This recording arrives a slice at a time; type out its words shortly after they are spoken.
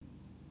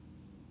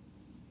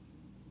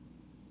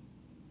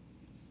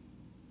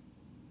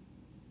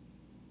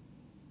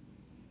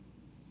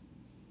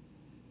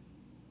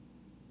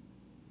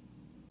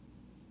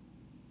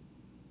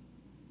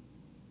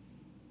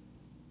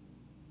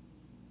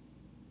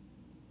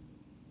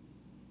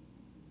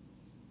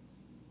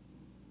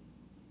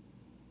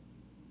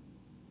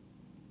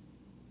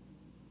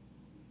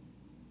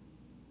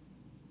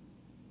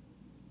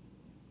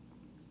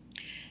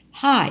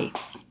Hi,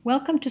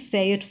 welcome to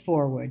Fay It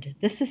Forward.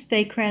 This is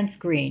Fay Krantz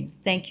Green.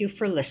 Thank you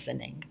for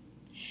listening.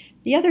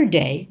 The other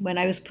day, when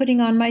I was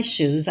putting on my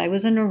shoes, I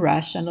was in a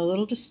rush and a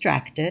little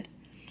distracted,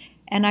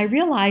 and I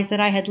realized that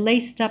I had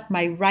laced up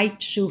my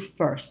right shoe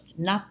first,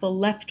 not the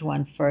left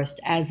one first,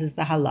 as is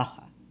the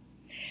halacha.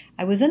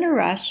 I was in a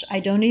rush.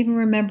 I don't even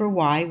remember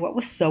why, what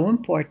was so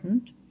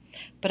important,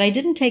 but I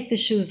didn't take the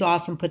shoes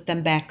off and put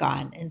them back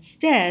on.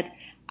 Instead,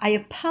 I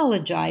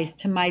apologized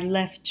to my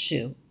left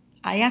shoe.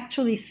 I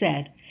actually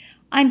said,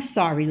 "I'm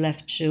sorry,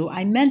 left shoe.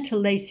 I meant to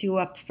lace you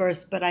up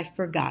first, but I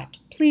forgot.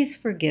 Please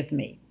forgive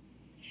me."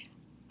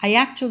 I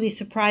actually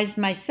surprised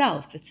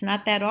myself. It's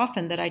not that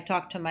often that I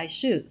talk to my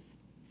shoes.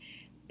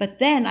 But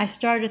then I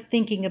started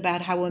thinking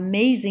about how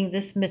amazing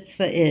this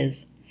mitzvah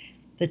is.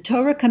 The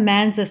Torah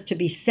commands us to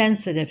be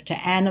sensitive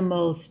to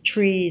animals,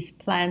 trees,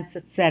 plants,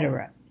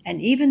 etc.,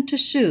 and even to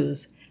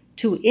shoes,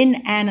 to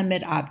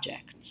inanimate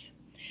objects.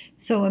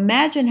 So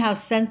imagine how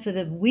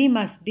sensitive we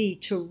must be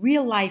to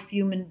real-life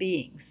human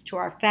beings, to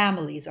our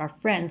families, our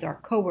friends, our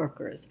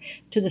coworkers,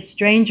 to the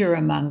stranger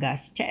among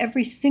us, to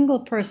every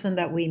single person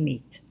that we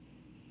meet.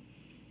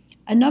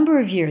 A number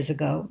of years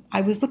ago,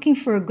 I was looking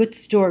for a good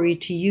story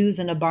to use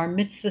in a bar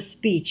mitzvah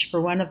speech for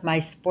one of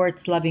my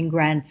sports-loving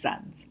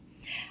grandsons.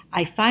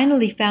 I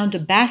finally found a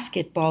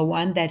basketball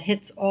one that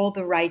hits all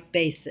the right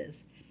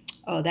bases.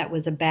 Oh, that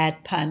was a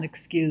bad pun,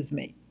 excuse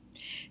me.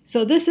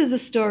 So this is a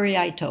story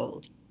I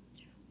told.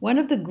 One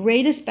of the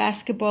greatest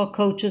basketball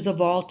coaches of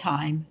all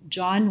time,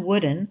 John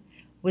Wooden,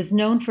 was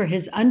known for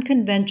his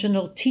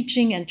unconventional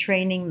teaching and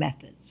training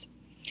methods.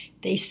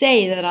 They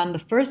say that on the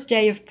first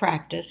day of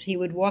practice, he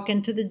would walk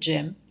into the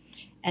gym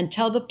and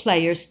tell the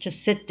players to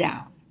sit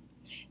down.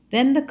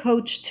 Then the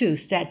coach, too,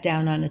 sat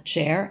down on a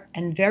chair,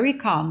 and very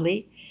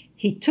calmly,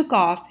 he took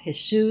off his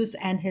shoes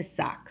and his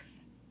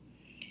socks.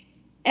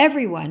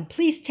 "Everyone,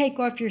 please take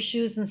off your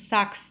shoes and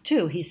socks,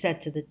 too," he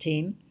said to the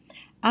team.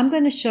 "I'm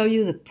going to show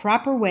you the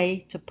proper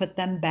way to put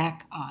them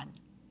back on."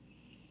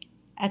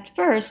 At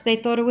first, they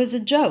thought it was a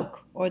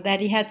joke or that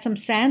he had some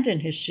sand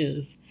in his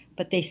shoes,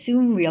 but they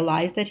soon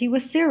realized that he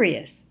was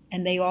serious,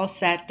 and they all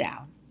sat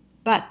down.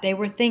 But they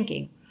were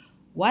thinking,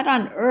 what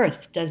on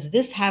earth does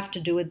this have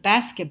to do with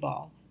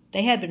basketball?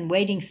 They had been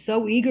waiting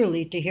so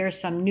eagerly to hear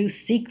some new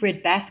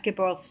secret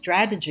basketball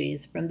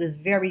strategies from this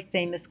very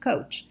famous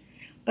coach.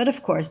 But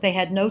of course, they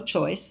had no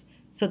choice,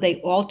 so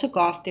they all took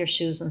off their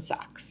shoes and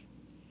socks.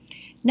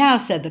 "Now,"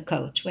 said the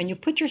coach, "when you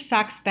put your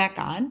socks back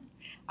on,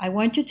 I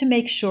want you to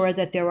make sure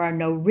that there are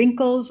no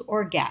wrinkles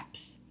or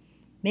gaps.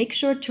 Make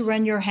sure to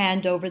run your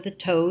hand over the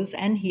toes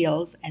and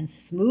heels and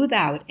smooth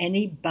out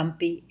any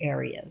bumpy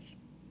areas."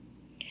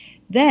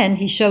 Then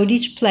he showed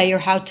each player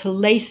how to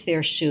lace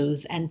their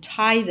shoes and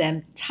tie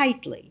them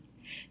tightly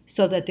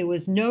so that there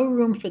was no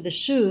room for the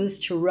shoes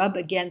to rub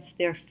against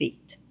their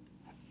feet.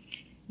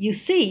 "You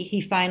see,"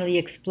 he finally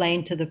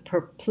explained to the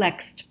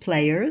perplexed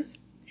players,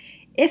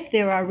 "if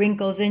there are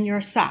wrinkles in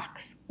your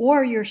socks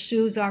or your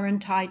shoes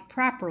aren't tied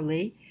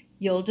properly,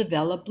 you'll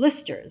develop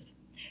blisters.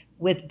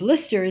 With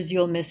blisters,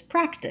 you'll miss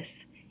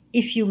practice.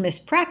 If you miss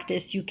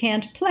practice, you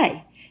can't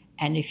play.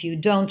 And if you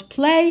don't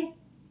play,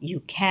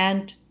 you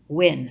can't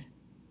win."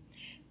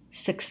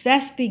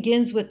 "Success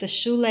begins with the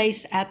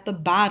shoelace at the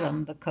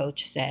bottom," the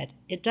coach said.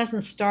 "It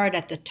doesn't start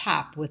at the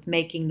top with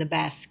making the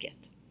basket."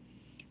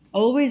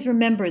 Always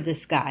remember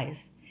this,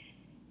 guys.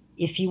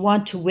 If you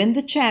want to win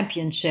the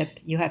championship,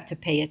 you have to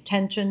pay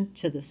attention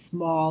to the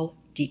small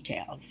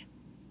details.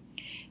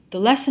 The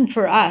lesson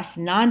for us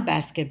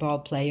non-basketball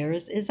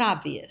players is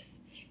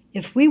obvious.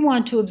 If we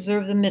want to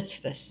observe the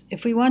mitzvahs,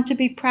 if we want to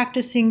be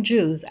practicing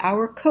Jews,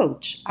 our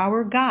coach,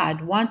 our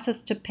God, wants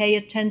us to pay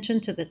attention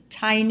to the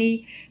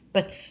tiny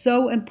but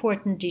so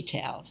important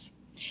details.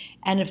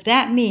 And if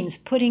that means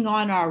putting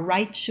on our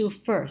right shoe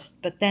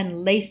first, but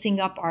then lacing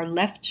up our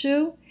left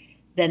shoe,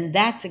 then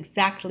that's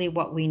exactly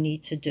what we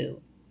need to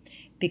do.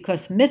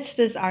 Because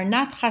mitzvahs are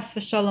not chas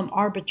v'shalom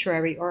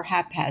arbitrary or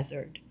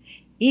haphazard.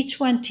 Each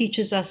one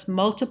teaches us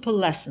multiple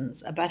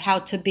lessons about how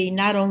to be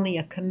not only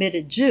a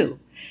committed Jew,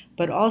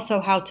 but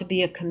also how to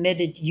be a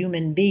committed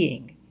human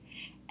being.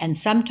 And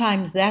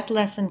sometimes that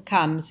lesson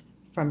comes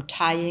from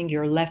tying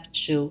your left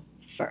shoe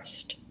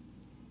first.